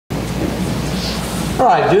All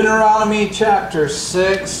right, Deuteronomy chapter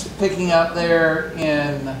 6, picking up there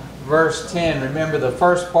in verse 10. Remember the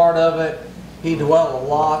first part of it, he dwelt a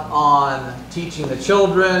lot on teaching the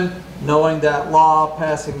children, knowing that law,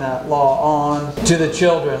 passing that law on to the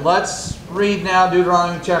children. Let's read now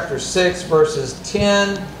Deuteronomy chapter 6, verses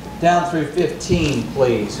 10 down through 15,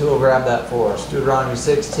 please. Who will grab that for us? Deuteronomy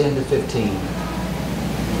 6, 10 to 15.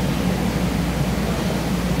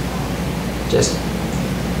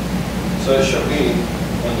 So it shall be,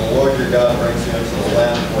 when the Lord your God brings you into the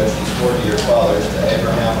land which he swore to your fathers, to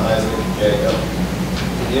Abraham, Isaac, and Jacob,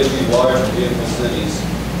 to give you large and beautiful cities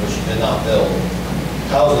which you did not build,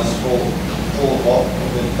 houses full of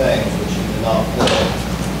good things which you did not build,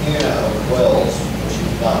 hewn out of wells which you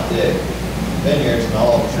did not dig, vineyards and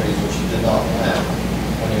olive trees which you did not plant,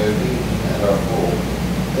 when you have eaten and are full.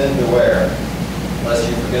 Then beware, lest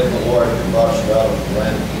you forget the Lord who brought you out of the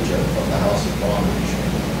land of Egypt from the house of bondage.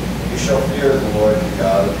 You shall fear the Lord your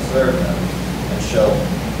God and serve him, and shall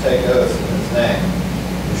take oaths in his name.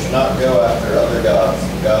 You shall not go after other gods,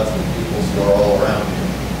 the gods of the peoples who are all around you.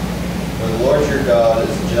 For the Lord your God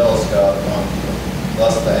is a jealous God among you,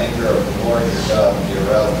 lest the anger of the Lord your God be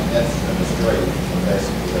aroused against you and destroy you from the face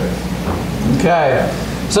of the earth.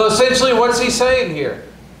 Okay. So essentially, what's he saying here?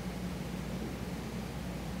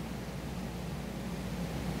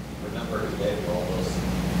 Remember who gave you all this.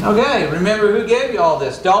 Okay, remember who gave you all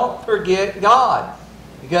this. Don't forget God,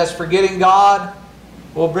 because forgetting God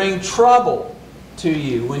will bring trouble to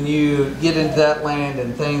you when you get into that land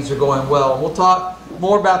and things are going well. We'll talk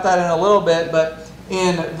more about that in a little bit, but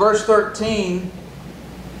in verse 13,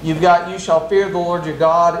 you've got, you shall fear the Lord your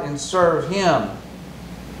God and serve him.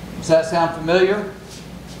 Does that sound familiar?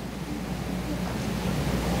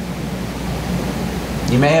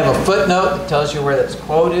 You may have a footnote that tells you where that's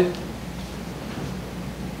quoted.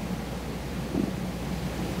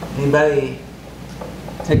 Anybody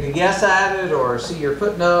take a guess at it or see your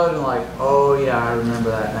footnote and like, oh yeah, I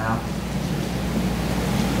remember that now?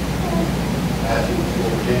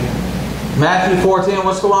 Matthew 14.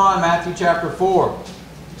 What's going on in Matthew chapter 4?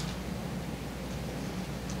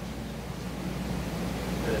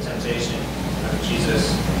 The temptation of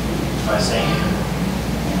Jesus by saying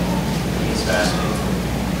he's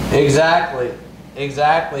fasting. Exactly.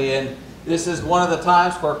 Exactly. And this is one of the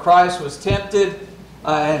times where Christ was tempted.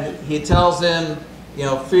 And he tells them, you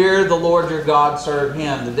know, fear the Lord your God, serve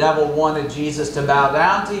him. The devil wanted Jesus to bow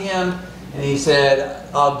down to him. And he said,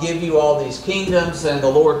 I'll give you all these kingdoms. And the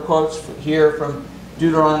Lord quotes here from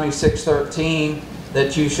Deuteronomy 6:13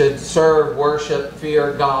 that you should serve, worship,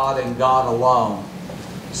 fear God and God alone.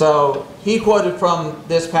 So he quoted from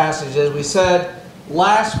this passage. As we said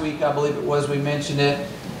last week, I believe it was, we mentioned it.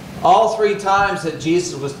 All three times that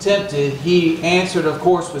Jesus was tempted, he answered, of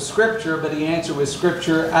course, with Scripture, but he answered with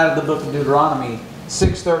Scripture out of the book of Deuteronomy.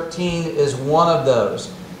 6:13 is one of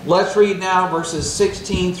those. Let's read now verses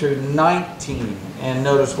 16 through 19, and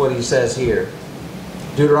notice what he says here.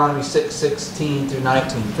 Deuteronomy 6:16 through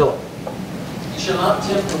 19. Philip. You shall not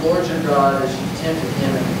tempt the Lord your God as you tempted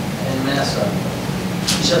him in Massa.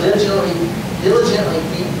 You shall diligently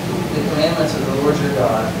keep the commandments of the Lord your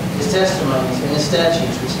God, his testimonies and his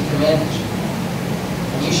statutes which he commanded you.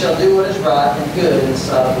 And you shall do what is right and good in the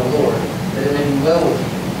sight of the Lord, that it may be well with you,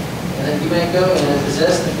 and that you may go in and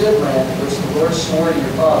possess the good land which the Lord swore to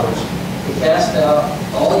your fathers, to cast out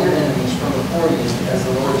all your enemies from before you, as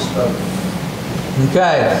the Lord has spoken.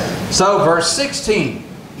 Okay, so verse 16.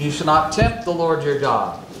 You shall not tempt the Lord your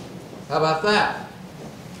God. How about that?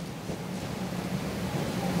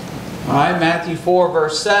 All right, Matthew 4,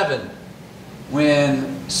 verse 7.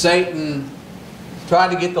 When Satan tried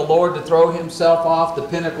to get the Lord to throw himself off the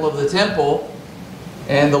pinnacle of the temple,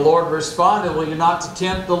 and the Lord responded, well, you're not to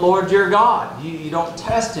tempt the Lord your God. You don't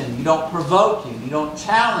test him. You don't provoke him. You don't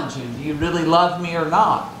challenge him. Do you really love me or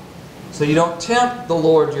not? So you don't tempt the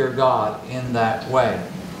Lord your God in that way.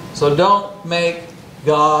 So don't make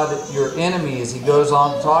God your enemy, as he goes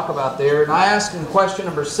on to talk about there. And I ask in question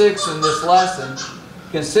number 6 in this lesson,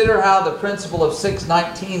 consider how the principle of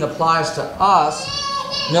 6:19 applies to us.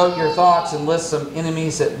 Note your thoughts and list some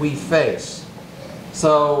enemies that we face.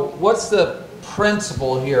 So what's the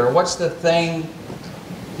principle here? What's the thing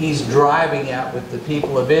he's driving at with the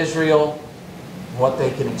people of Israel? What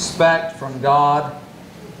they can expect from God?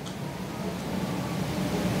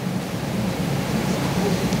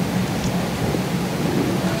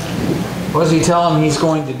 What does he tell them he's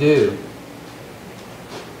going to do?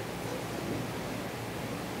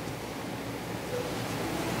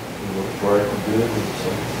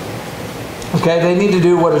 Okay, they need to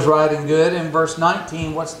do what is right and good. In verse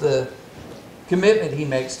 19, what's the commitment he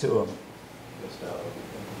makes to them?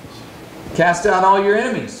 Cast out all your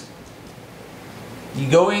enemies. You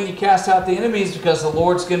go in, you cast out the enemies because the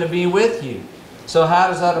Lord's going to be with you. So how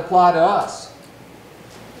does that apply to us?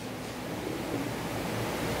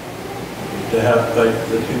 To have faith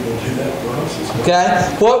that He will do that for us as well.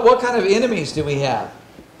 Okay? What kind of enemies do we have?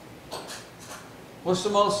 What's the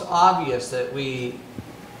most obvious that we...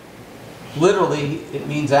 Literally, it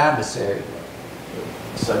means adversary.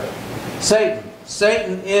 Satan.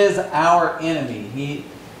 Satan is our enemy. He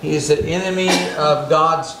is the enemy of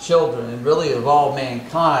God's children and really of all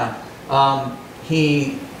mankind.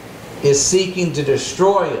 He is seeking to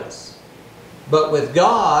destroy us. But with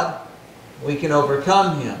God, we can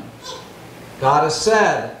overcome him. God has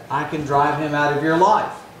said, I can drive him out of your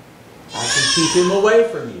life. I can keep him away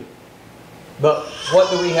from you. But what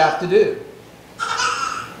do we have to do?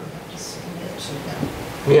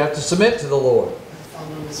 We have to submit to the Lord.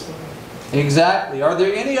 Exactly. Are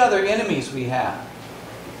there any other enemies we have?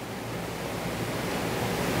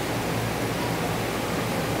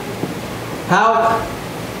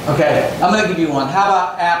 Okay, I'm going to give you one. How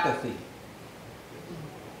about apathy?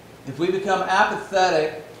 If we become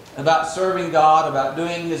apathetic about serving God, about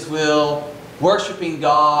doing His will, worshiping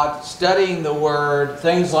God, studying the Word,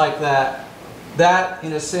 things like that, that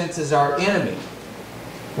in a sense is our enemy.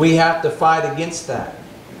 We have to fight against that.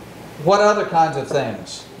 What other kinds of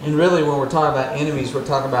things? And really when we're talking about enemies, we're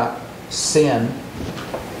talking about sin.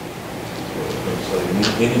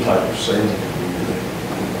 Any type of sin.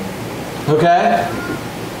 Okay?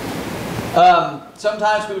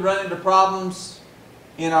 Sometimes we run into problems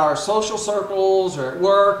in our social circles or at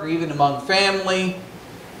work or even among family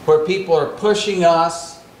where people are pushing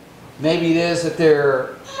us. Maybe it is that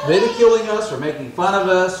they're ridiculing us or making fun of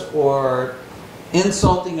us or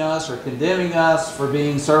insulting us or condemning us for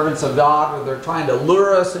being servants of God, or they're trying to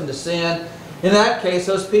lure us into sin. In that case,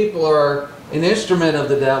 those people are an instrument of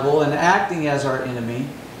the devil and acting as our enemy.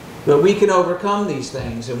 But we can overcome these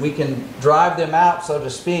things and we can drive them out, so to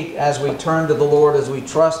speak, as we turn to the Lord, as we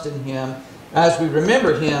trust in Him, as we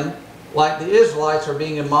remember Him, like the Israelites are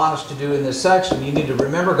being admonished to do in this section. You need to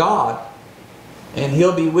remember God, and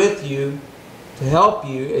He'll be with you to help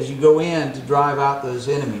you as you go in to drive out those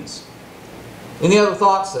enemies. Any other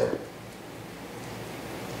thoughts there?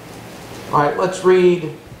 All right, let's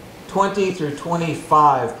read 20 through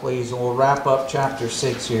 25, please, and we'll wrap up chapter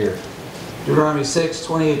 6 here. Deuteronomy 6,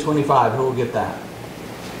 20 to 25. Who will get that?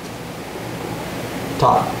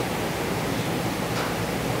 Todd.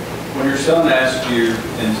 When your son asks you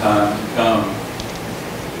in time to come,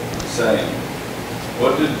 saying,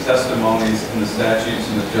 what do the testimonies and the statutes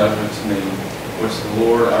and the judgments mean, which the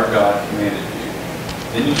Lord our God commanded you?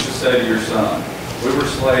 Then you shall say to your son, we were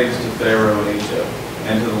slaves to Pharaoh in Egypt,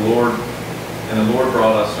 and the Lord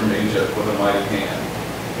brought us from Egypt with a mighty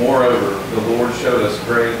hand. Moreover, the Lord showed us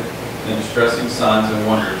great and distressing signs and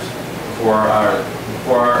wonders before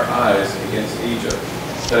our eyes against Egypt,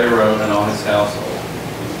 Pharaoh and all his household.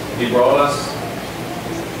 He brought us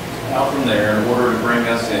out from there in order to bring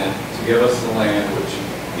us in, to give us the land which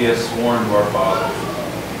He has sworn to our fathers.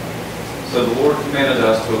 So the Lord commanded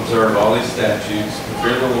us to observe all these statutes, to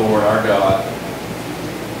fear the Lord our God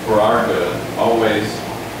for our good, always,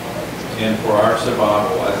 and for our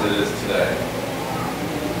survival as it is today.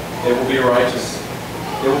 It will be righteous.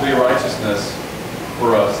 It will be righteousness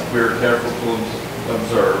for us if we are careful to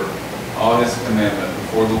observe all His commandment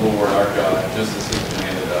before the Lord our God, just as He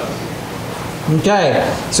commanded us.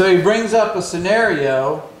 Okay, so he brings up a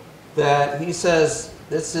scenario that he says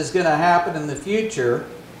this is going to happen in the future.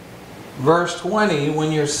 Verse 20,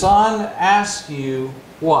 when your son asks you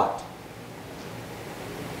what?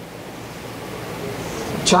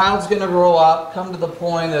 The child's going to grow up, come to the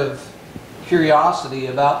point of curiosity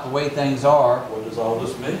about the way things are. What does all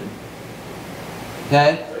this mean?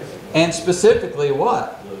 Okay? And specifically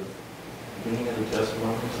what? The meaning of the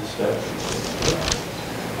testimonies, the statutes.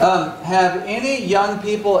 Have any young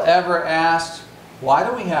people ever asked, why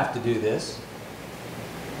do we have to do this?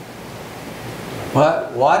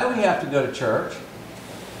 Why do we have to go to church?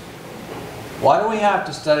 Why do we have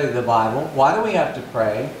to study the Bible? Why do we have to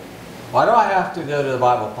pray? Why do I have to go to the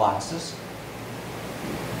Bible classes?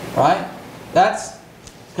 Right? That's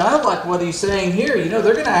kind of like what he's saying here. You know,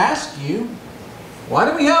 they're going to ask you, why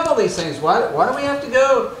do we have all these things? Why do we have to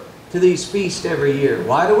go to these feasts every year?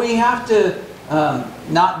 Why do we have to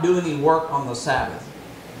not do any work on the Sabbath?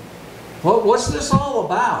 What's this all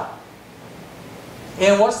about?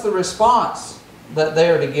 And what's the response that they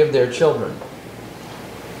are to give their children?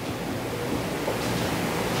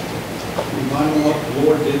 Remind them what the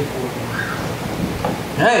Lord did for them.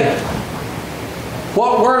 Hey,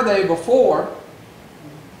 what were they before?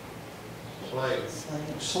 Slaves.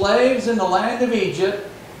 Slaves in the land of Egypt,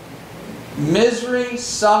 misery,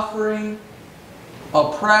 suffering,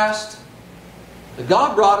 oppressed. But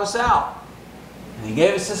God brought us out, and He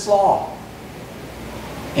gave us this law.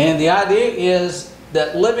 And the idea is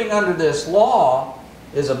that living under this law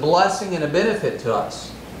is a blessing and a benefit to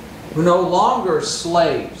us. We're no longer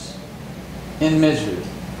slaves in misery.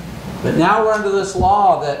 But now we're under this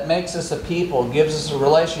law that makes us a people, gives us a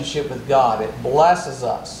relationship with God. It blesses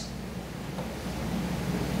us.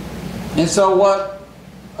 And so what,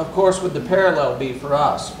 of course, would the parallel be for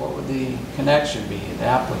us? What would the connection be, the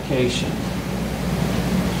application?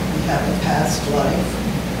 We have a past life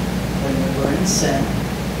when we were in sin,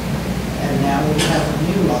 and now we have a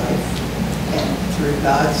new life. And through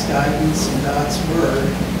God's guidance and God's Word,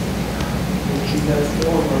 we can go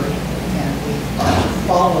forward and we are to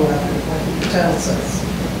follow after what He tells us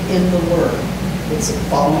in the Word. It's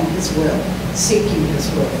following His will, seeking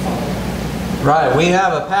His will, following. Right. We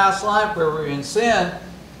have a past life where we're in sin.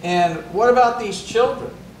 And what about these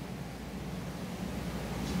children?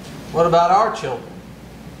 What about our children?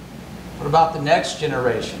 What about the next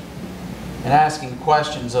generation? And asking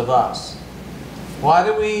questions of us. Why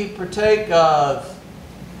do we partake of,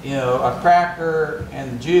 a cracker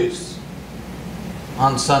and juice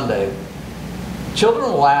on Sunday?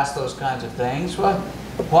 Children will ask those kinds of things.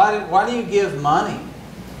 Why do you give money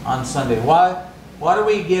on Sunday? Why do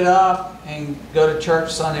we get up and go to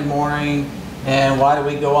church Sunday morning? And why do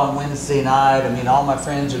we go on Wednesday night? I mean, all my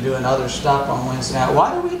friends are doing other stuff on Wednesday night.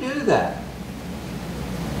 Why do we do that?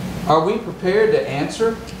 Are we prepared to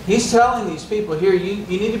answer? He's telling these people here, you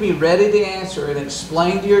need to be ready to answer and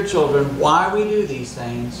explain to your children why we do these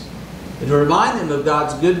things, and to remind them of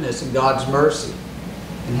God's goodness and God's mercy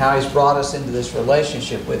and how He's brought us into this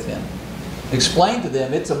relationship with Him. Explain to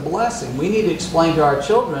them it's a blessing. We need to explain to our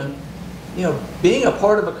children, being a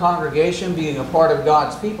part of a congregation, being a part of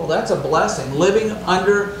God's people, that's a blessing. Living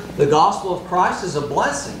under the gospel of Christ is a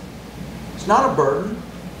blessing. It's not a burden.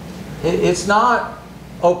 It's not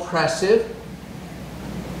oppressive.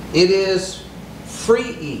 It is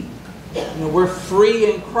freeing. We're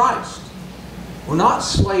free in Christ. We're not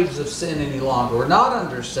slaves of sin any longer. We're not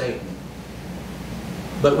under Satan.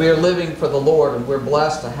 But we are living for the Lord, and we're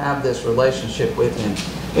blessed to have this relationship with Him.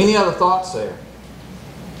 Any other thoughts there?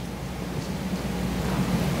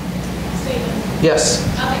 Stephen? Yes.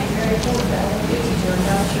 I think it's very important that when we teach our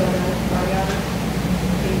young children or young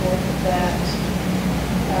people that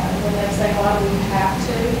when they say, why do we have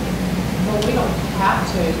to? Well, we don't have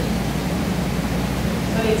to.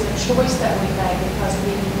 But it's a choice that we make because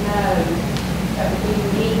we know that we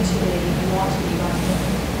need to be and want to be like Him.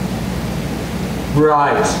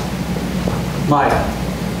 Right. Mike.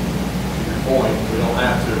 To your point, we don't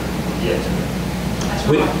have to, we get to it. That's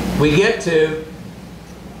right. We get to.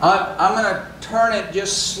 I'm going to turn it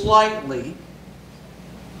just slightly.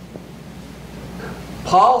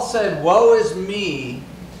 Paul said, woe is me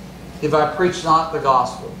if I preach not the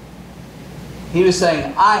gospel. He was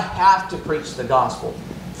saying, I have to preach the gospel.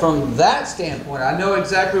 From that standpoint, I know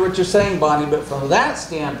exactly what you're saying, Bonnie, but from that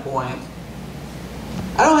standpoint,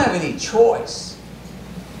 I don't have any choice.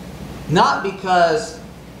 Not because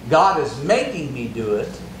God is making me do it.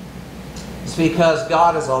 It's because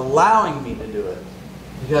God is allowing me to do it.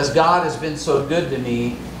 Because God has been so good to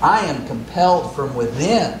me, I am compelled from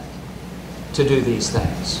within to do these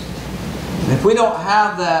things. And if we don't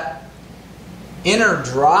have that inner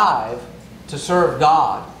drive to serve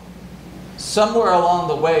God, somewhere along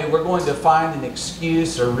the way we're going to find an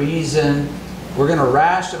excuse or reason. We're going to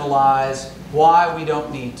rationalize why we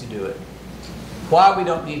don't need to do it. Why we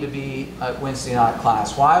don't need to be at Wednesday night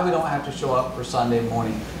class. Why we don't have to show up for Sunday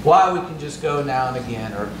morning. Why we can just go now and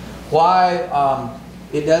again. Or why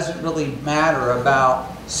it doesn't really matter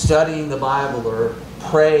about studying the Bible or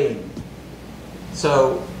praying.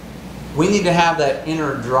 So we need to have that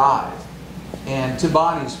inner drive. And to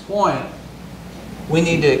Bonnie's point, we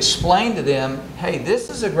need to explain to them, hey, this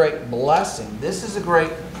is a great blessing. This is a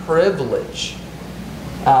great privilege.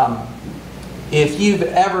 If you've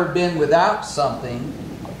ever been without something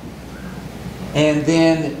and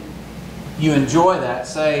then you enjoy that,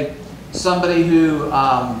 say somebody who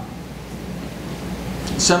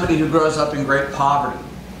grows up in great poverty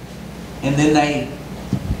and then they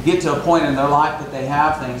get to a point in their life that they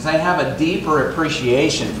have things, they have a deeper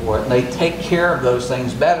appreciation for it and they take care of those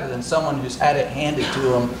things better than someone who's had it handed to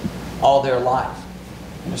them all their life.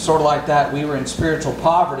 And it's sort of like that. We were in spiritual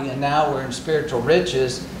poverty and now we're in spiritual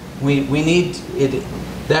riches. We need it,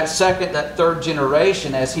 that second, that third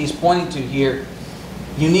generation, as he's pointing to here,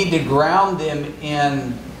 you need to ground them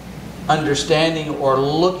in understanding or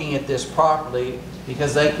looking at this properly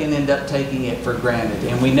because they can end up taking it for granted.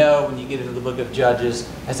 And we know when you get into the book of Judges,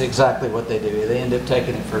 that's exactly what they do. They end up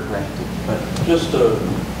taking it for granted. But just a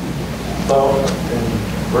thought in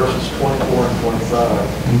verses 24 and 25,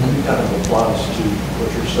 it kind of applies to what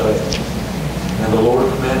you're saying. And the Lord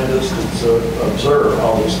commanded us to observe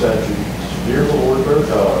all these statutes, fear the Lord their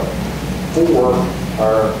God, for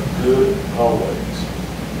our good always,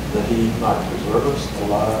 that He might preserve us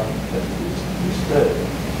alive at this day.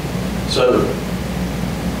 So,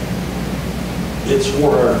 it's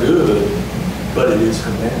for our good, but it is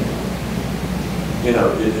commanded. You know,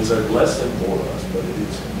 it is a blessing for us, but it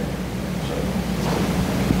is commanded. So.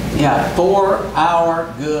 Yeah, for our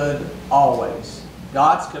good always.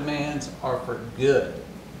 God's commands are for good.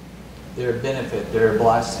 They're a benefit, they're a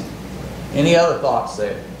blessing. Any other thoughts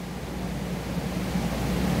there?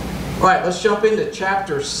 All right, let's jump into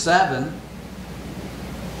chapter 7.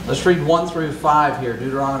 Let's read 1 through 5 here.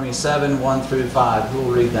 Deuteronomy 7, 1 through 5. Who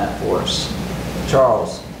will read that for us?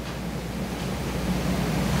 Charles.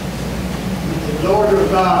 The Lord your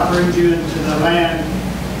God brings you into the land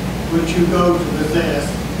which you go to possess,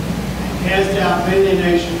 and cast out many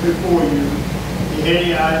nations before you, the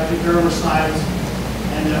Hittites, the Girgashites,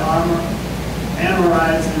 and the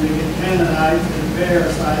Amorites, and the Canaanites, and the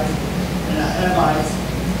Perizzites, and the Hivites,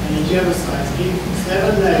 and the Jebusites, even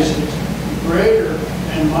 7 nations, greater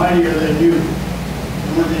and mightier than you.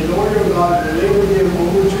 And when the Lord your God delivered them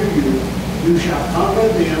over to you, you shall conquer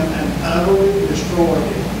them and utterly destroy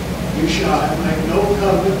them. You shall make no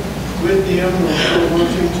covenant with them, nor show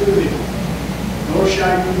mercy to them, nor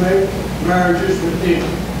shall you make marriages with them.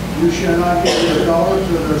 You shall not give their daughters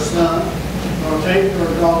to their son, nor take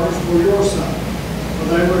their daughters for your son. For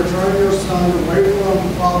they will turn your son away from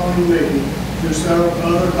following me to serve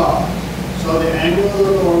other gods. So the anger of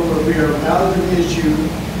the Lord will be aroused against you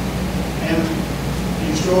and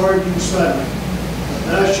destroy you suddenly. But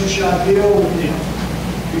thus you shall deal with them.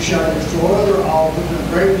 You shall destroy their altars and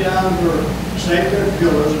break down their sacred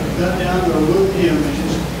pillars and cut down their wooden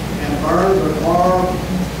images and burn their carved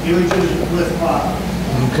images with fire.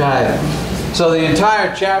 Okay. So the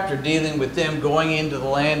entire chapter dealing with them going into the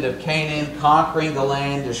land of Canaan, conquering the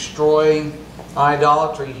land, destroying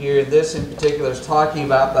idolatry here. This in particular is talking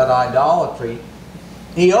about that idolatry.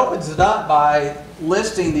 He opens it up by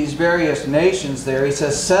listing these various nations there. He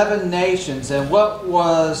says 7 nations. And what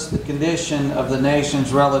was the condition of the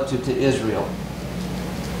nations relative to Israel?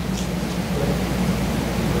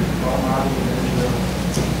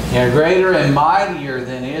 Yeah, greater and mightier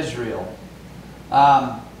than Israel.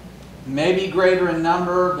 Maybe greater in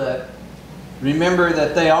number, but remember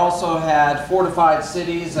that they also had fortified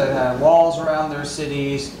cities that had walls around their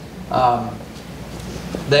cities.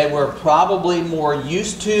 They were probably more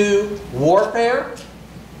used to warfare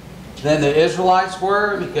than the Israelites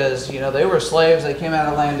were, because they were slaves. They came out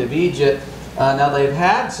of the land of Egypt. Now they've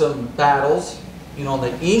had some battles, on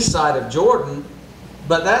the east side of Jordan,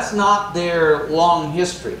 but that's not their long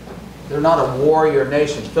history. They're not a warrior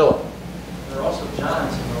nation. Philip. There are also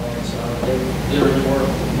giants in the land, so they really were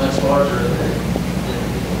much larger than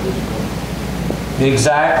Israel.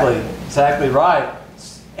 Exactly right.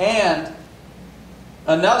 And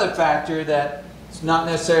another factor that's not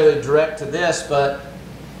necessarily direct to this, but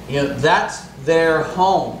that's their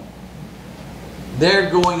home. They're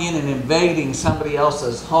going in and invading somebody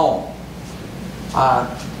else's home.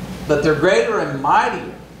 But they're greater and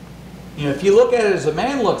mightier. If you look at it as a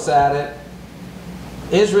man looks at it,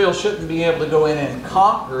 Israel shouldn't be able to go in and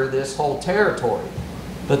conquer this whole territory.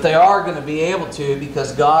 But they are going to be able to,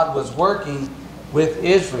 because God was working with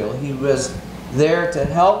Israel. He was there to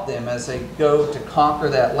help them as they go to conquer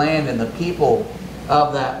that land and the people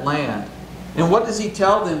of that land. And what does He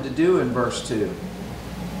tell them to do in verse 2?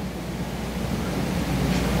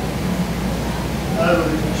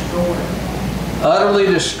 Utterly destroy them. Utterly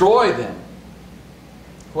destroy them.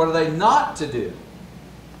 What are they not to do?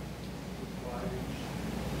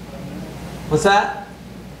 What's that?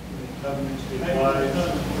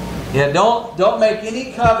 Yeah, don't make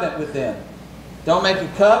any covenant with them. Don't make a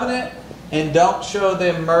covenant, and don't show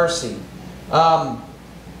them mercy.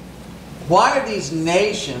 Why are these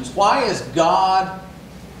nations, why is God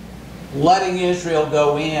letting Israel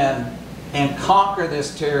go in and conquer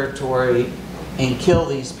this territory and kill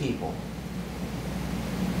these people?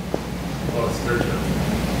 Well, it's their judgment.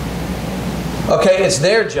 Okay, it's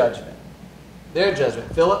their judgment. Their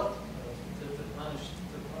judgment. Philip? To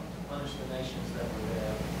punish the nations that were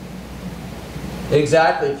there.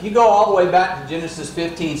 Exactly. If you go all the way back to Genesis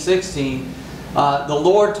 15, 16, the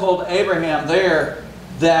Lord told Abraham there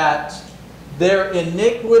that their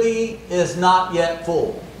iniquity is not yet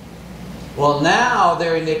full. Well, now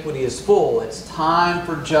their iniquity is full. It's time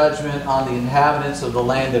for judgment on the inhabitants of the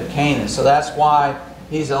land of Canaan. So that's why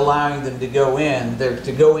he's allowing them to go in. They're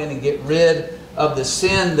to go in and get rid of the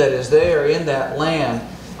sin that is there in that land.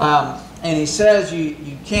 And he says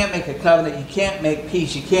you can't make a covenant, you can't make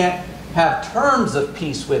peace, you can't have terms of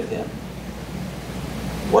peace with him.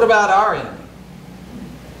 What about our enemy?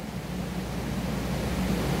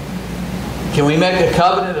 Can we make a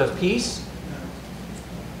covenant of peace?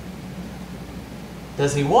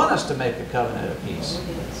 Does he want us to make a covenant of peace?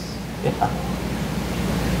 Yeah.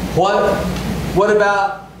 What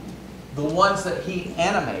about the ones that he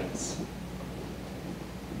animates?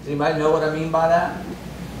 Does anybody know what I mean by that?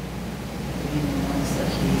 The ones that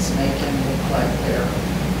he's making look like they're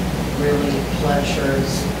really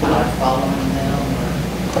pleasures, not following them.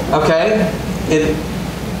 Or, Okay. it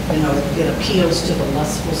appeals to the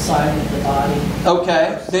lustful side of the body.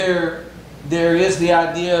 Okay. There is the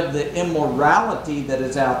idea of the immorality that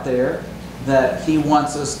is out there that he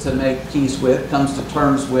wants us to make peace with, comes to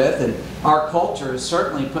terms with, and our culture is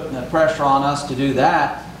certainly putting the pressure on us to do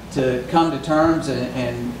that, to come to terms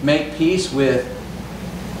and make peace with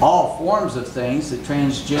all forms of things, the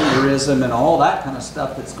transgenderism and all that kind of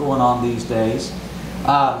stuff that's going on these days.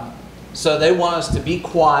 So they want us to be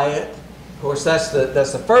quiet. Of course, that's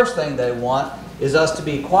the first thing they want, is us to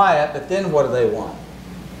be quiet, but then what do they want?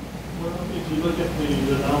 Well, if you look at the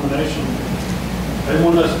denomination, they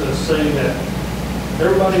want us to say that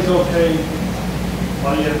everybody's okay.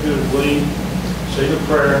 All you have to do is believe, say the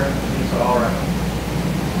prayer, and it's all right.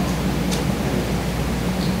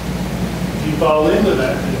 If you fall into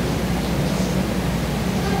that, then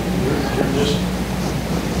you're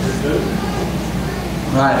good.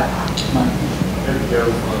 Right. Maybe go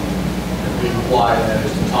from being quiet, that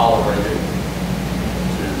is to tolerate it,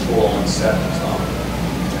 to full on acceptance of it.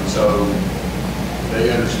 And so they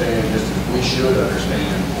understand, just as we should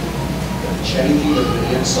understand, that the changing of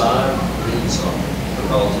the inside means something.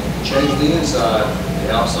 Because if you change the inside, the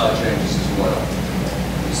outside changes as well.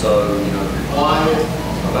 And so, if you're quiet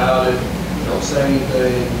about it, you don't say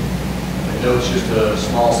anything, they know it's just a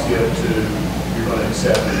small skip to you're going to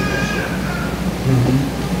accept it eventually.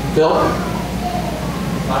 Mm-hmm. Bill?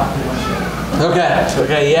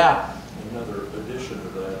 Okay, yeah. Another addition to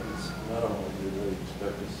that is not only do they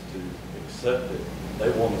expect us to accept it, they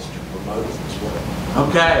want us to promote it as well.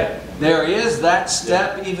 Okay, there is that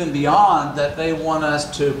step even beyond that they want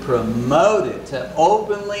us to promote it, to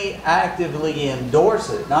openly, actively endorse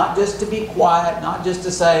it. Not just to be quiet, not just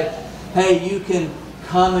to say, hey, you can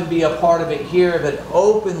come and be a part of it here, but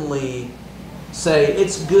openly say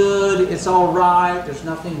it's good, it's all right, there's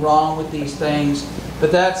nothing wrong with these things.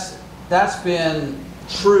 But that's been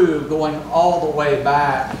true going all the way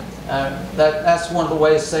back. That's one of the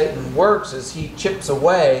ways Satan works, is he chips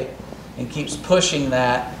away and keeps pushing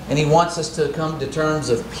that, and he wants us to come to terms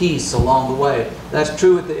of peace along the way. That's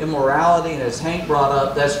true with the immorality, and as Hank brought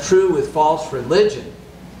up, that's true with false religion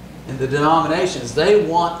and the denominations. They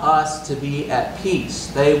want us to be at peace.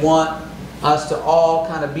 They want us to all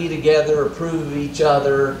kind of be together, approve of each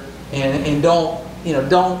other, and don't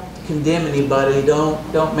condemn anybody.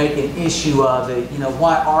 Don't make an issue of it.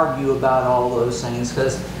 Why argue about all those things?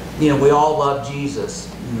 Because we all love Jesus.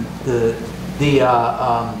 The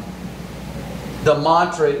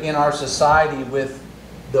mantra in our society with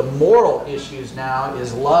the moral issues now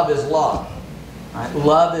is love is love. Right?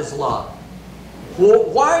 Love is love. Well,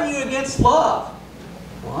 why are you against love?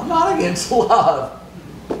 Well, I'm not against love.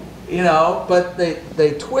 But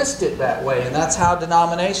they twist it that way, and that's how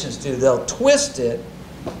denominations do. They'll twist it.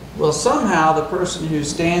 Well, somehow the person who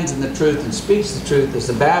stands in the truth and speaks the truth is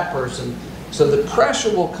a bad person, so the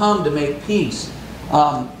pressure will come to make peace.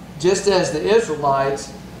 Just as the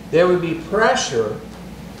Israelites, there would be pressure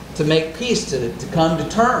to make peace, to come to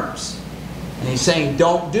terms. And he's saying,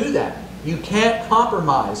 don't do that. You can't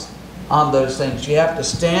compromise on those things. You have to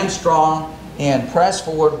stand strong and press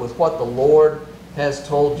forward with what the Lord has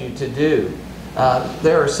told you to do.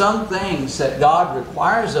 There are some things that God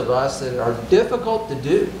requires of us that are difficult to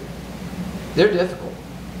do. They're difficult.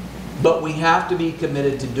 But we have to be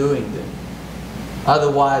committed to doing them.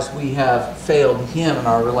 Otherwise, we have failed Him in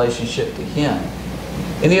our relationship to Him.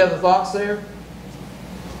 Any other thoughts there?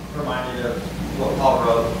 Reminded of what Paul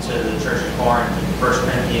wrote to the church of Corinth in 1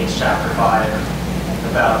 Corinthians chapter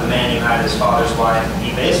 5 about the man who had his father's wife.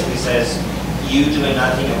 He basically says, you doing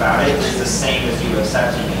nothing about it is the same as you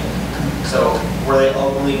accepting it. So, were they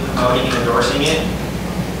openly promoting and endorsing it?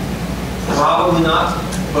 Probably not,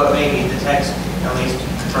 but maybe the text, at least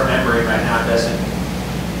from memory right now, doesn't.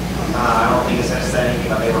 I don't think it says anything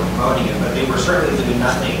about they were promoting it, but they were certainly doing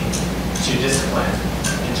nothing to discipline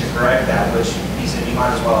in to correct that, which he said you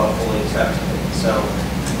might as well have fully accepted it. So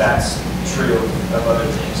that's true of other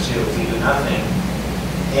things too. If we do nothing,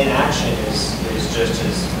 inaction is just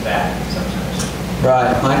as bad sometimes.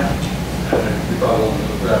 Right, Mike? We probably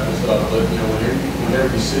won't wrap this up, but whenever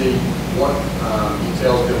you see what he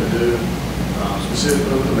tells them to do,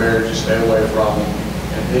 specifically with the marriage, just stay away from them.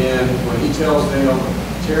 And then when he tells them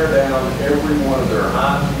tear down every one of their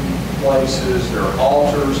high places, their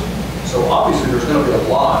altars, so obviously there's going to be a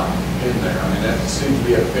lot in there. I mean, that seems to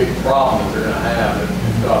be a big problem that they're going to have if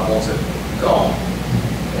God wants it gone.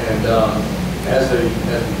 And as we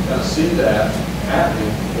kind of see that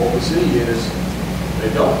happening, what we see is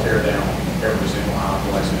they don't tear down every single high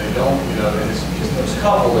place, and they don't, and it's just those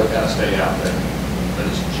couple that kind of stay out there. But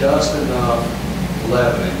it's just enough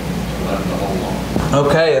leavening to leaven the whole lump.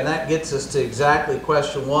 Okay, and that gets us to exactly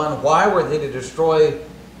question 1. Why were they to destroy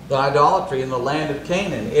the idolatry in the land of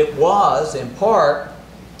Canaan? It was, in part,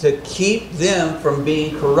 to keep them from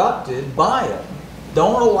being corrupted by it.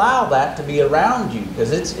 Don't allow that to be around you,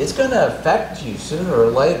 because it's going to affect you sooner or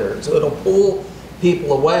later. So it'll pull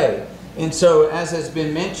people away. And so, as has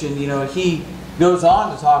been mentioned, he goes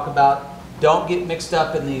on to talk about don't get mixed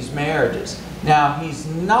up in these marriages. Now, he's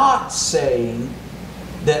not saying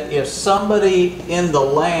that if somebody in the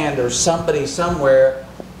land or somebody somewhere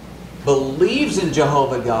believes in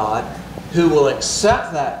Jehovah God, who will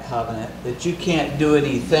accept that covenant, that you can't do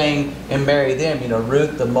anything and marry them,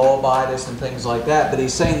 Ruth the Moabitess and things like that. But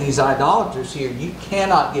he's saying these idolaters here, you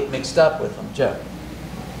cannot get mixed up with them. Joe?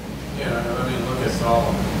 Yeah, I mean, look at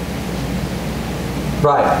Solomon.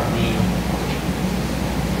 Right. I mean,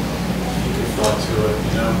 you could fall to it,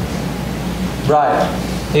 Right.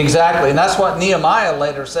 Exactly. And that's what Nehemiah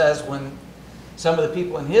later says when some of the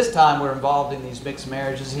people in his time were involved in these mixed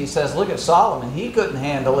marriages. He says, look at Solomon. He couldn't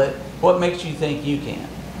handle it. What makes you think you can?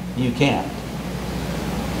 You can't.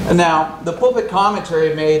 And now, the pulpit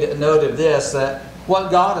commentary made a note of this, that what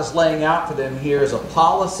God is laying out for them here is a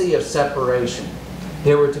policy of separation.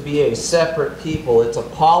 They were to be a separate people. It's a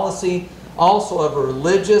policy also of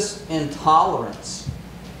religious intolerance.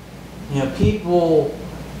 People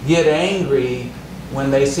get angry when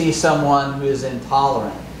they see someone who is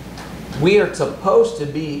intolerant. We are supposed to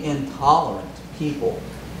be intolerant people.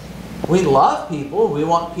 We love people. We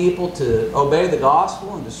want people to obey the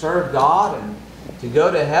gospel and to serve God and to go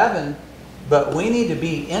to heaven. But we need to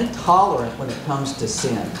be intolerant when it comes to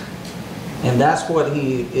sin. And that's what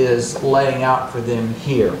he is laying out for them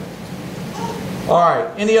here. All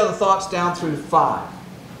right. Any other thoughts down through 5?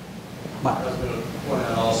 I was going to point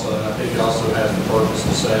out also, and I think it also has the purpose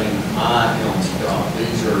of saying, I am God.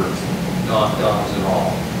 These are not gods at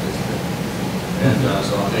all. And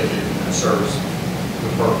so I think it serves the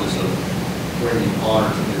purpose of bringing honor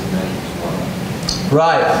to his name as well.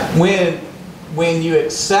 Right. When you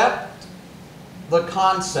accept the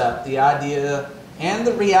concept, the idea, and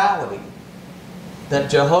the reality that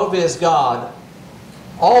Jehovah is God,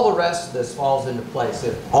 all the rest of this falls into place.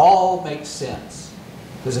 It all makes sense.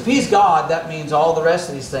 Because if he's God, that means all the rest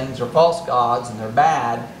of these things are false gods and they're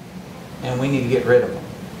bad, and we need to get rid of them.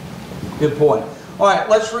 Good point. All right,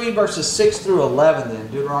 let's read verses 6 through 11 then.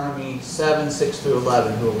 Deuteronomy 7, 6 through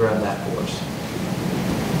 11. Who will grab that for us?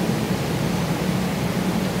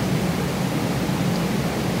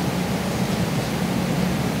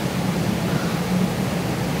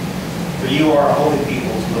 For you are a holy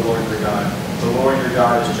people to the Lord your God. The Lord your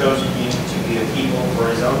God has chosen you to be a people for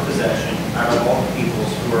his own possession out of all the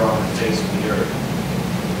peoples who are on the face of the earth.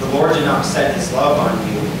 The Lord did not set his love on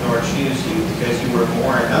you, nor choose you, because you were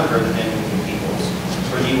more in number than any of the peoples,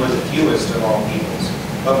 for you were the fewest of all peoples.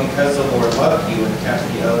 But because the Lord loved you and kept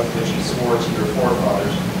the oath which he swore to your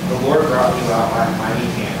forefathers, the Lord brought you out by a mighty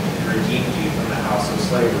hand and redeemed you from the house of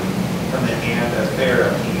slavery, from the hand of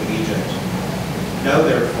Pharaoh, king of Egypt. Know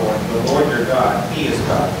therefore, the Lord your God, he is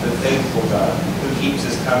God, the faithful God, who keeps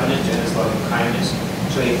his covenant and his loving kindness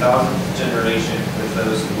to 1,000th generation with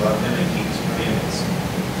those who love him and keep his commandments,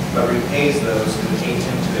 but repays those who hate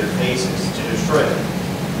him to their faces to destroy them.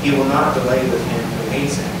 He will not delay with him who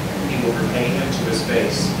hates him. He will repay him to his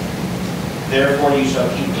face. Therefore you shall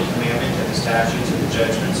keep the commandment and the statutes and the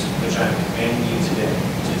judgments which I am commanding you today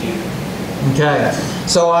to do. Okay,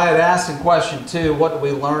 so I had asked in question 2, what do we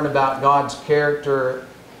learn about God's character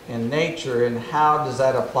and nature, and how does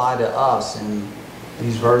that apply to us in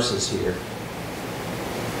these verses here?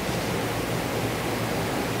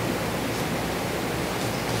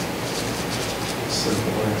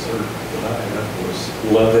 Simple answer that I had was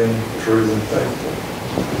loving, true, and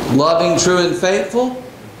faithful. Loving, true, and faithful?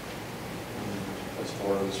 As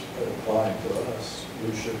far as applying to us,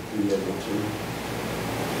 we should be able to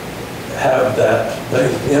have that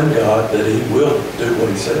faith in God that He will do what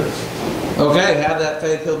He says. Okay, have that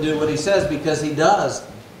faith He'll do what He says because He does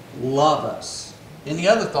love us. Any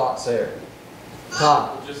other thoughts there?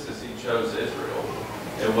 Todd? Well, just as He chose Israel,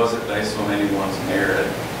 it wasn't based on anyone's merit.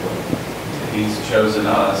 He's chosen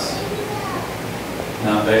us,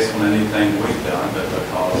 not based on anything we've done, but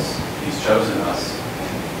because He's chosen us.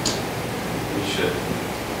 We should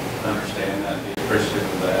understand that, be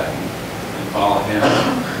appreciative of that, and follow Him.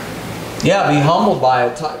 Yeah, be humbled by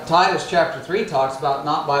it. Titus chapter 3 talks about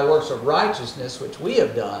not by works of righteousness, which we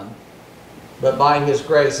have done, but by His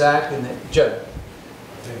grace acting. Joe? I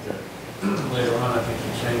think that later on, I think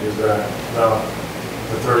he changes that about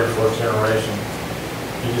the 34th generation.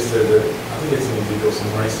 He just said that, I think it's in Ezekiel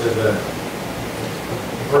somewhere, he said that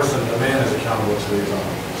the man is accountable to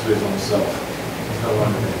his own self. He's no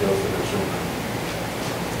longer going to go for their children.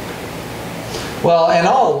 Well, and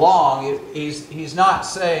all along, he's not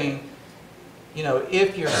saying, you know,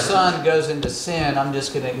 if your son goes into sin, I'm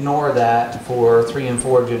just going to ignore that for 3 and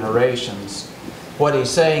 4 generations. What he's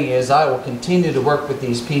saying is, I will continue to work with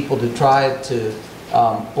these people to try to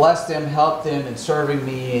bless them, help them in serving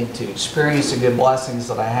me, and to experience the good blessings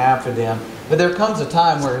that I have for them. But there comes a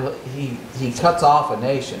time where he cuts off a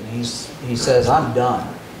nation. He says, I'm done,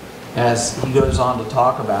 as he goes on to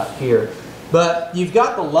talk about here. But you've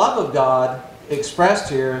got the love of God expressed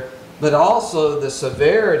here, but also the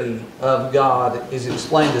severity of God is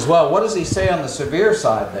explained as well. What does he say on the severe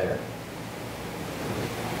side there?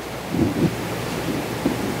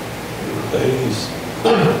 Repays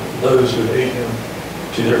those who hate Him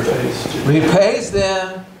to their face. Repays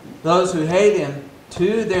them, those who hate Him,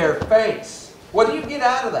 to their face. What do you get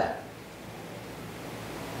out of that?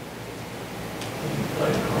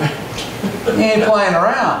 He ain't playing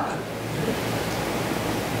around.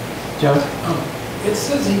 Joe? It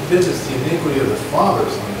says He visits the iniquity of the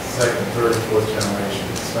fathers on the 2nd, 3rd, and 4th generation.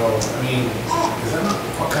 So, I mean, is that not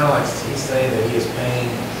kind of like He's saying that He is paying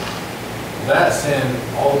that sin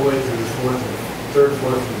all the way through the 3rd,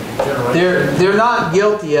 4th generation? They're not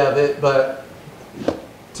guilty of it, but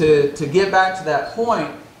to get back to that point,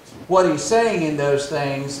 what he's saying in those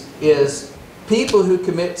things is people who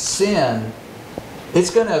commit sin, it's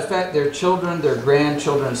going to affect their children, their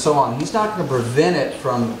grandchildren, and so on. He's not going to prevent it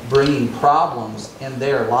from bringing problems in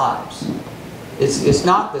their lives. It's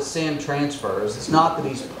not that sin transfers. It's not that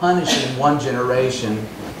he's punishing one generation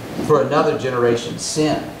for another generation's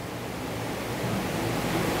sin.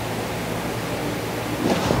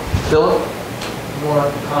 Philip? More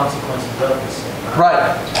consequences of the sin.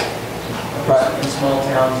 Right. Right. In small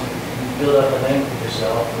towns, you build up a name for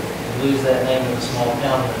yourself. If you lose that name in a small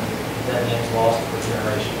town, then that name's lost for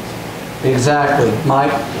generations. Exactly.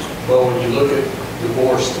 Mike? Well, when you look at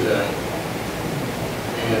divorce today,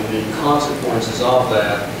 and the consequences of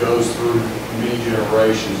that goes through many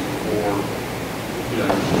generations before, you know,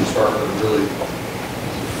 you start to really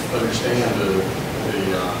understand the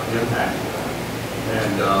impact of that.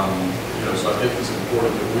 And, you know, so I think it's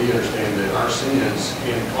important that we understand that our sins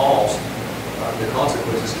can cause, the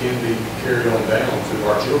consequences can be carried on down to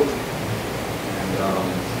our children. And,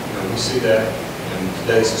 you know, we see that in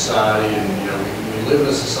today's society, and, you know, we live in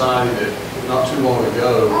a society that not too long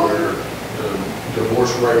ago where the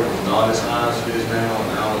divorce rate was not as high as it is now, and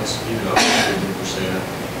now it's even up to 50%. We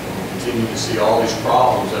continue to see all these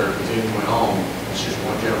problems that are continuing on. It's just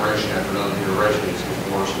one generation after another generation. It's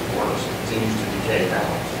getting worse and worse. It continues to decay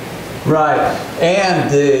house. Right.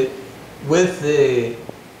 And with the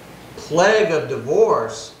plague of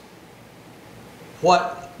divorce,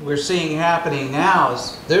 what we're seeing happening now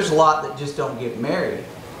is there's a lot that just don't get married.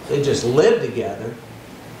 They just live together,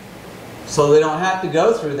 so they don't have to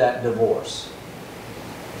go through that divorce.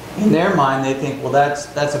 In their mind, they think, well,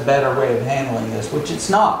 that's a better way of handling this, which it's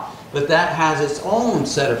not. But that has its own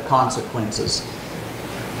set of consequences.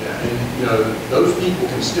 Yeah, and you know, those people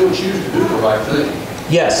can still choose to do the right thing.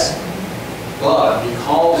 Yes. But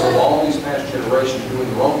because of all these past generations doing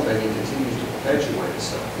the wrong thing, it continues to perpetuate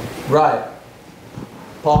itself. Right.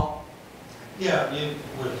 Paul? Yeah, you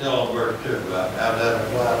were still on verse 2 about how that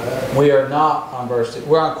apply to that. We are not on verse 2.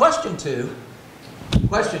 We're on question 2.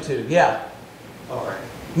 Question 2, yeah. All right.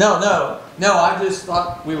 No, I just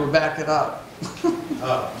thought we were backing up.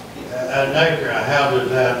 Nature, how does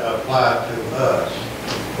that apply to us?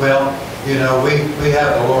 Well, you know, we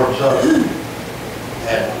have the Lord's Supper, and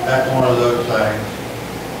that's one of those things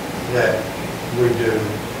that we do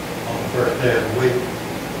on the first day of the week.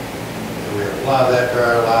 And we apply that to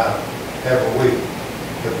our life every week.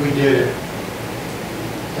 If we did it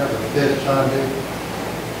every 5th Sunday,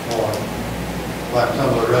 or like some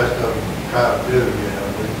of the rest of them try to do, you know,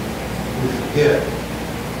 we forget.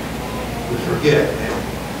 to forget.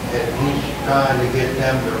 And he's trying to get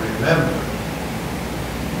them to remember.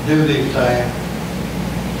 Do these things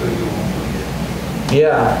so you won't forget.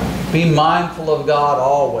 Yeah, be mindful of God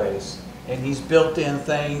always. And he's built in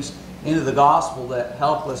things into the gospel that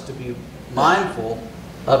help us to be mindful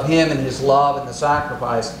of him and his love and the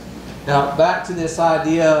sacrifice. Now, back to this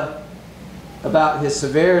idea about his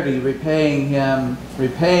severity, repaying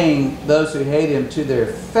those who hate him to their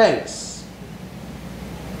face.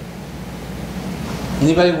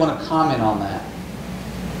 Anybody want to comment on that?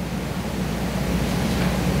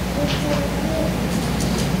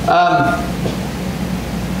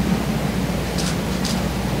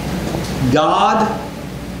 God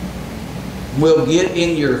will get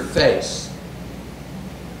in your face.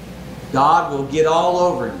 God will get all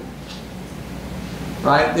over you.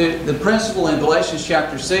 Right? The principle in Galatians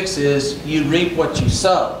chapter 6 is you reap what you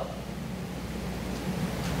sow.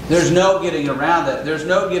 There's no getting around that. There's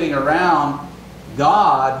no getting around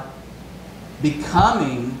God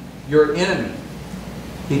becoming your enemy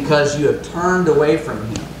because you have turned away from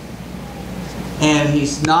him. And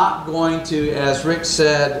he's not going to, as Rick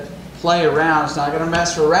said, play around. It's not going to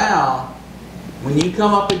mess around. When you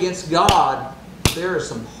come up against God, there are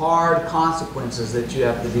some hard consequences that you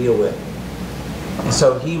have to deal with. And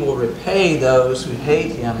so he will repay those who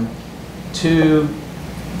hate him to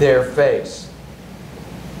their face.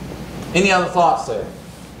 Any other thoughts there?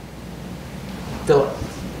 Philip?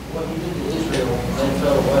 What he did to Israel when they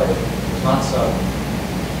fell away was not so.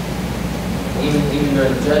 Even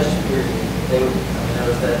during the Judges period, there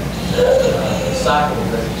was that cycle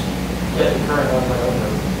that kept occurring over and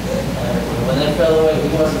over. And when they fell away, he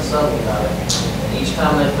wasn't subtle about it. And each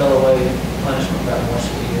time they fell away, punishment got more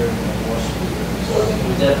severe and more severe. So he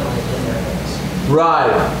was definitely in their face.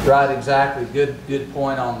 Right, exactly. Good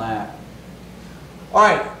point on that. All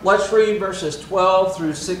right, let's read verses 12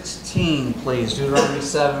 through 16, please. Deuteronomy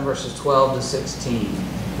 7, verses 12 to 16.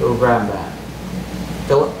 Go grab that.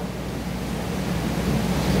 Philip?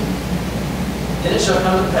 Then it shall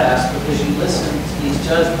come to pass, because you listen to these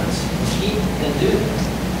judgments, and keep and do them,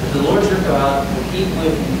 that the Lord your God will keep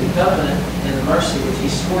with you the covenant and the mercy which he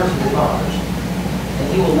swore to your fathers. And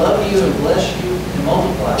he will love you and bless you and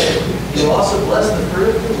multiply you. He will also bless the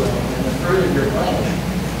fruit of your womb and the fruit of your land,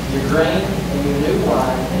 your grain and your new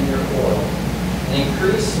wine and your oil, and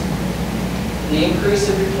the increase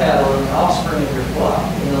of your cattle and the offspring of your flock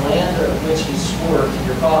in the land of which he swore to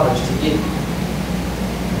your fathers to give you.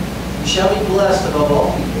 You shall be blessed above all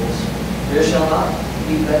peoples. There shall not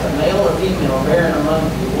be a male or female barren among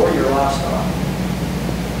you or your livestock.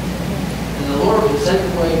 And the Lord will take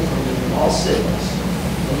away from you all sickness,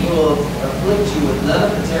 and he will afflict you with none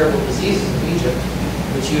of the terrible diseases of Egypt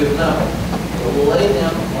which you have known, but will lay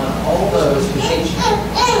them on all those who hate you.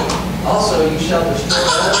 Also you shall destroy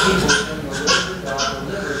all people whom the Lord your God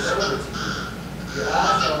delivers over to you. Your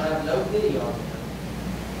eyes shall have no pity on them,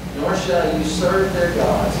 nor shall you serve their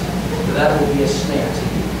gods, for that will be a snare to you.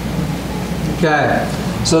 Okay,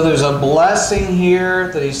 so there's a blessing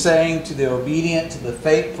here that he's saying to the obedient, to the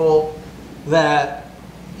faithful, that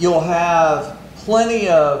you'll have plenty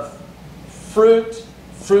of fruit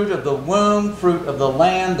of the womb, fruit of the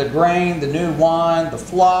land, the grain, the new wine, the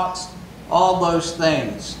flocks, all those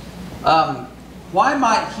things. Why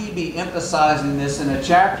might he be emphasizing this in a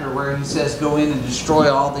chapter where he says go in and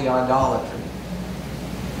destroy all the idolatry?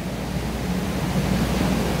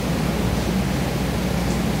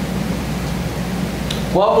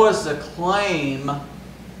 What was the claim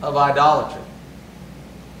of idolatry?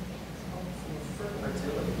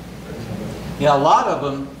 Yeah, a lot of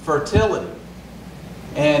them, fertility.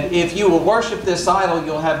 And if you will worship this idol,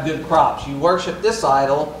 you'll have good crops. You worship this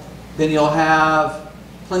idol, then you'll have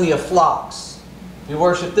plenty of flocks. If you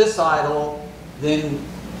worship this idol, then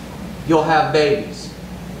you'll have babies.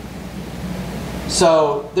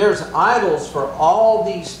 So there's idols for all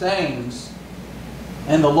these things.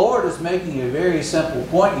 And the Lord is making a very simple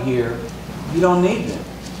point here. You don't need them.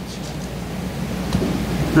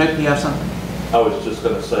 Rick, do you have something? I was just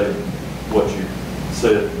going to say what you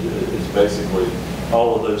said is basically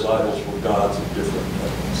all of those idols were gods of different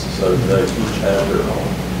things. So they each have their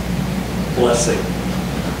own blessing.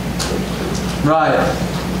 Right.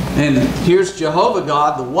 And here's Jehovah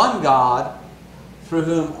God, the one God, through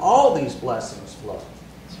whom all these blessings flow.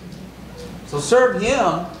 So serve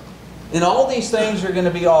him, and all these things are going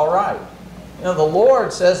to be all right. You know, the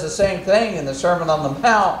Lord says the same thing in the Sermon on the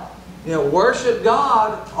Mount. You know, worship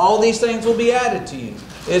God, all these things will be added to you.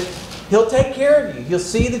 He'll take care of you. He'll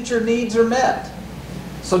see that your needs are met.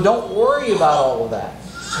 So don't worry about all of that.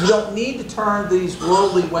 You don't need to turn these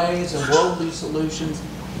worldly ways and worldly solutions.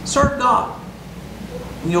 Serve God.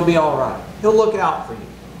 and you'll be all right. He'll look out for you.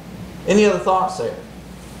 Any other thoughts there?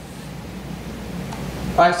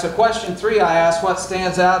 All right, so question 3 I asked, what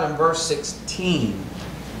stands out in verse 16?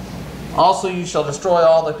 Also you shall destroy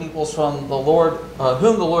all the peoples from the Lord,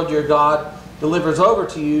 whom the Lord your God delivers over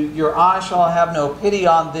to you. Your eye shall have no pity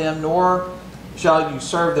on them, nor shall you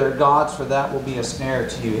serve their gods, for that will be a snare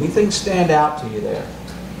to you. Anything stand out to you there?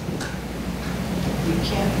 You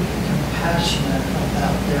can't be compassionate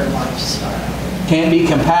about their lifestyle. Can't be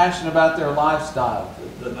compassionate about their lifestyle.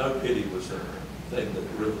 The no pity was the thing that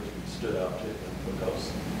really stood out to him,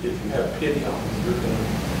 because if you have pity on them, you're going to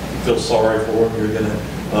feel sorry for them. You're going to,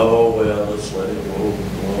 oh, well, let's let it go.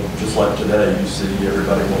 Well, just like today, you see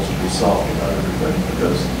everybody wants to be soft about everything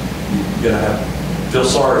because you're going to feel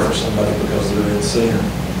sorry for somebody because they're in sin.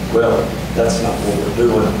 Well, that's not what we're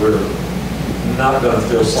doing. We're not going to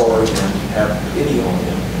feel sorry and have pity on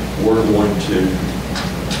them. We're going to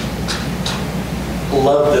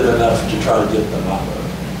love them enough to try to get them out of it.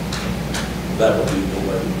 That would be the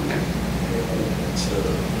way we do it. Instead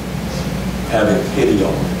of having pity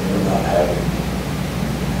on them, we're not having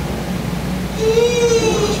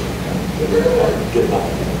get out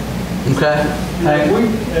of it. Okay.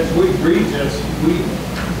 As we read this, we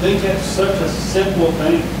think it's such a simple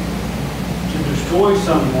thing to destroy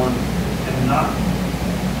someone and not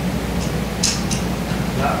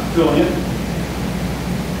feel anything.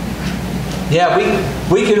 Yeah,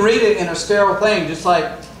 we can read it in a sterile thing, just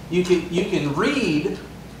like you can read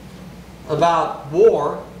about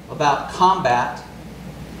war, about combat,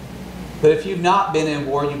 but if you've not been in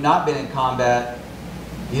war, you've not been in combat,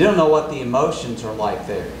 you don't know what the emotions are like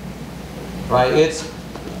there, right?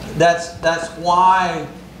 That's why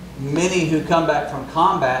many who come back from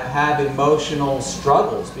combat have emotional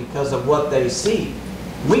struggles because of what they see.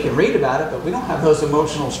 We can read about it, but we don't have those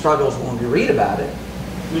emotional struggles when we read about it.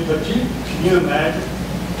 But can you imagine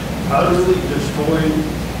utterly destroying?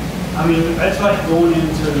 I mean, that's like going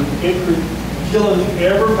into killing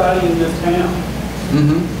everybody in this town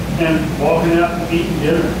and walking out and eating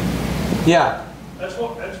dinner. Yeah. That's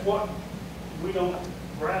what we don't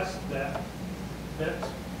grasp that. That's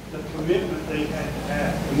the commitment they had to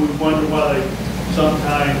have, and we wonder why they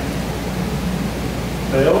sometimes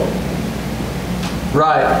fail.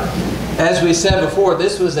 Right. As we said before,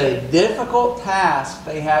 this was a difficult task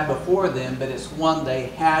they had before them, but it's one they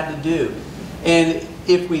had to do. And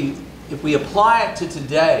if we apply it to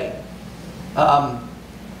today,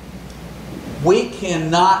 we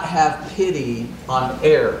cannot have pity on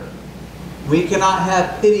error. We cannot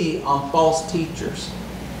have pity on false teachers.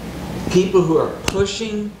 People who are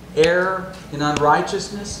pushing error and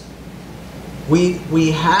unrighteousness.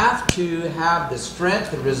 We have to have the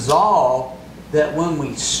strength and resolve that when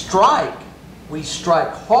we strike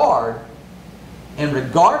hard, and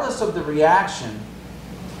regardless of the reaction,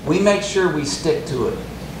 we make sure we stick to it.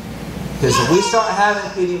 Because if we start having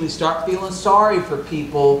pity, we start feeling sorry for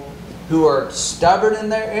people who are stubborn in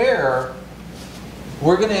their error,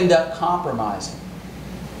 we're going to end up compromising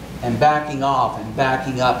and backing off and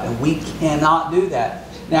backing up, and we cannot do that.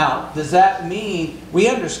 Now, does that mean, we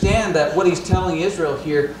understand that what he's telling Israel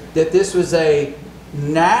here, that this was a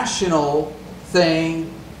national thing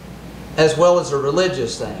as well as a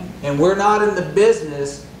religious thing. And we're not in the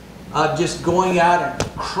business of just going out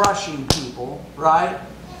and crushing people, right?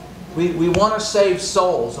 We want to save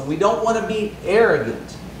souls, and we don't want to be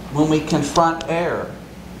arrogant when we confront error.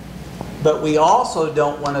 But we also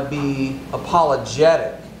don't want to be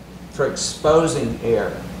apologetic for exposing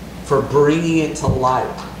error, for bringing it to light.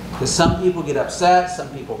 Because some people get upset, some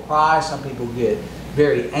people cry, some people get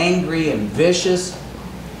very angry and vicious.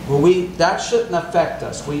 Well, that shouldn't affect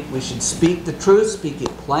us. We should speak the truth, speak it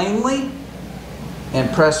plainly, and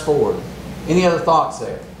press forward. Any other thoughts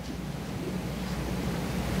there?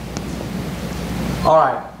 All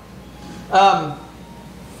right.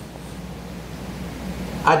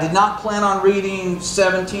 I did not plan on reading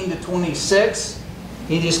 17 to 26.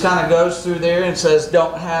 He just kind of goes through there and says,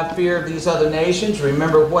 don't have fear of these other nations.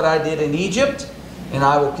 Remember what I did in Egypt, and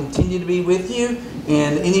I will continue to be with you.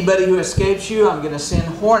 And anybody who escapes you, I'm going to send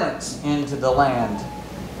hornets into the land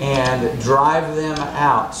and drive them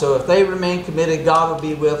out. So if they remain committed, God will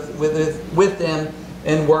be with them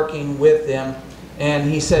and working with them. And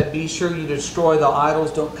he said, be sure you destroy the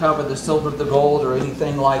idols. Don't cover the silver, the gold, or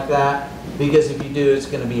anything like that. Because if you do, it's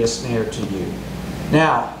going to be a snare to you.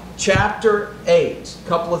 Now, chapter 8. A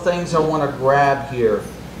couple of things I want to grab here.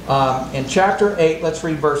 In chapter 8, let's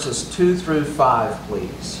read verses 2 through 5,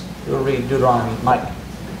 please. We'll read Deuteronomy. Mike.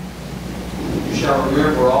 You shall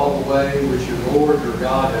remember all the way which your Lord your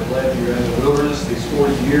God hath led you in the wilderness these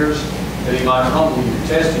 40 years, that he might humble you,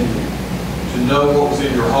 testing you, to know what was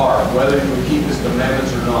in your heart, whether you would keep his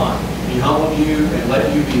commandments or not. He humbled you and let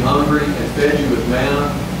you be hungry and fed you with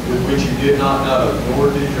manna, with which you did not know,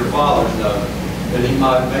 nor did your fathers know, that he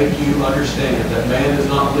might make you understand that man does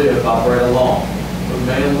not live by bread alone, but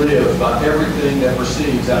man lives by everything that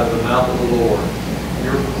proceeds out of the mouth of the Lord.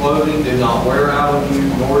 Your clothing did not wear out on you,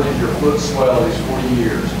 nor did your foot swell these 40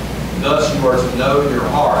 years. Thus you are to know in your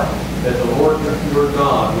heart that the Lord your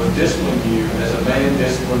God will discipline you as a man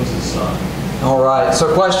disciplines his son. All right,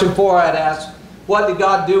 so question 4 I'd ask, what did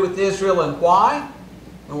God do with Israel and why?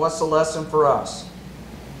 And what's the lesson for us?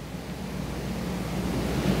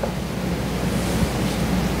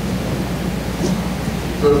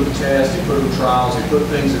 He put them to test, he put them to trials, he put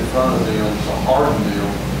things in front of them to harden them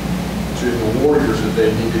to the warriors that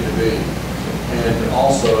they needed to be. And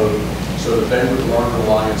also so that they would learn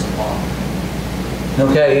reliance upon him.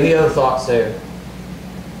 Okay, any other thoughts there?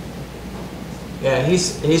 Yeah,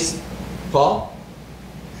 he's Paul?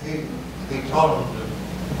 He told them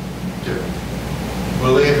to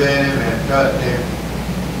believe in him and trust him,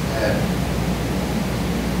 and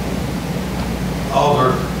all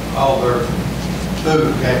their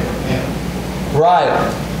food came from him.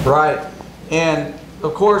 Right, right. And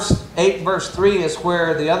of course, 8 verse 3 is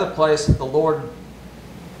where the other place that the Lord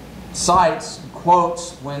cites,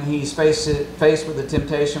 quotes, when he's faced with the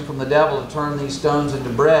temptation from the devil to turn these stones into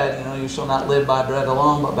bread. You know, you shall not live by bread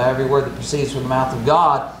alone, but by every word that proceeds from the mouth of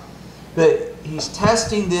God. But he's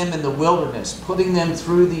testing them in the wilderness, putting them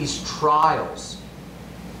through these trials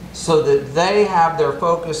so that they have their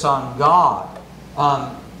focus on God.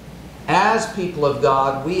 As people of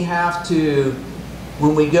God, we have to,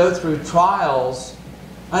 when we go through trials,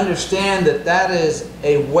 understand that that is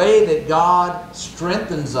a way that God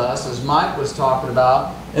strengthens us, as Mike was talking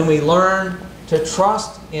about, and we learn to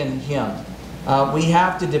trust in Him. We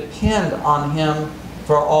have to depend on Him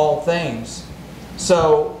for all things.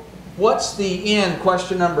 So, what's the end?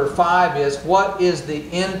 Question number 5 is, what is the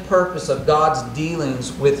end purpose of God's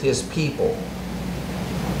dealings with His people?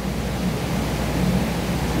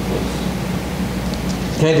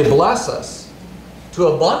 Okay, to bless us, to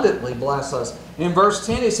abundantly bless us. In verse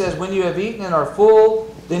 10 he says, when you have eaten and are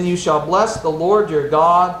full, then you shall bless the Lord your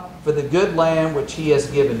God for the good land which He has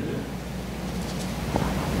given you.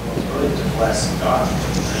 It's really to bless God.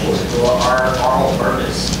 I mean, our whole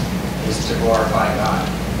purpose is to glorify God.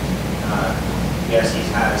 Yes, He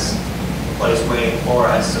has a place waiting for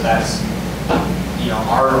us, so that's,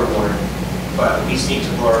 our reward. But we seek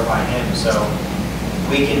to glorify Him, so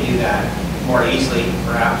we can do that more easily,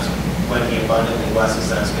 perhaps, when He abundantly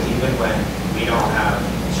blesses us. But even when we don't have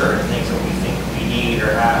certain things that we think we need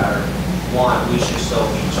or have or want, we should still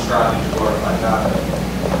be striving to glorify God.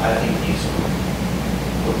 But I think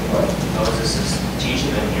what Moses is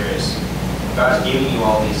teaching them here is God's giving you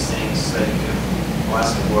all these things so that you can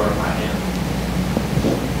bless and glorify Him.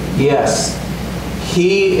 Yes,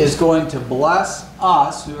 He is going to bless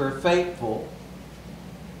us who are faithful,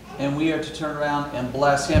 and we are to turn around and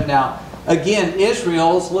bless Him. Now, again,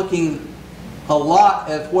 Israel is looking a lot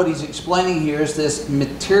at what he's explaining here is this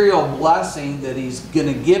material blessing that He's going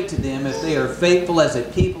to give to them if they are faithful as a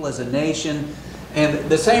people, as a nation. And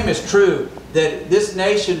the same is true, that this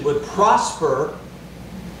nation would prosper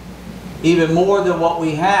even more than what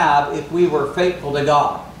we have if we were faithful to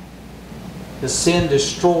God. The sin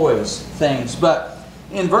destroys things. But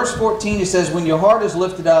in verse 14 he says, when your heart is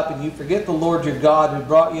lifted up and you forget the Lord your God who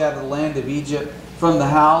brought you out of the land of Egypt from the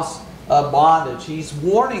house of bondage. He's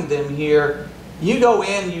warning them here, you go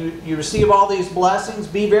in, you receive all these blessings,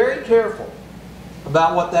 be very careful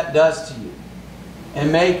about what that does to you.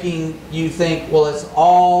 And making you think, well, it's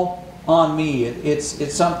all on me.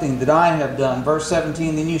 It's something that I have done. Verse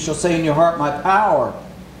 17, then you shall say in your heart, my power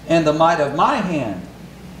and the might of my hand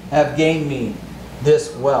have gained me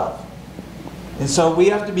this wealth. And so we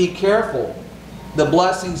have to be careful, the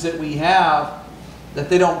blessings that we have, that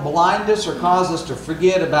they don't blind us or cause us to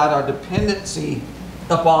forget about our dependency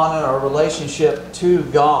upon and our relationship to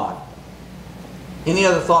God. Any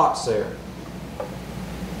other thoughts there?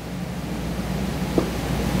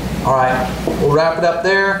 All right, we'll wrap it up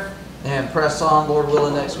there and press on, Lord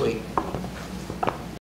willing, next week.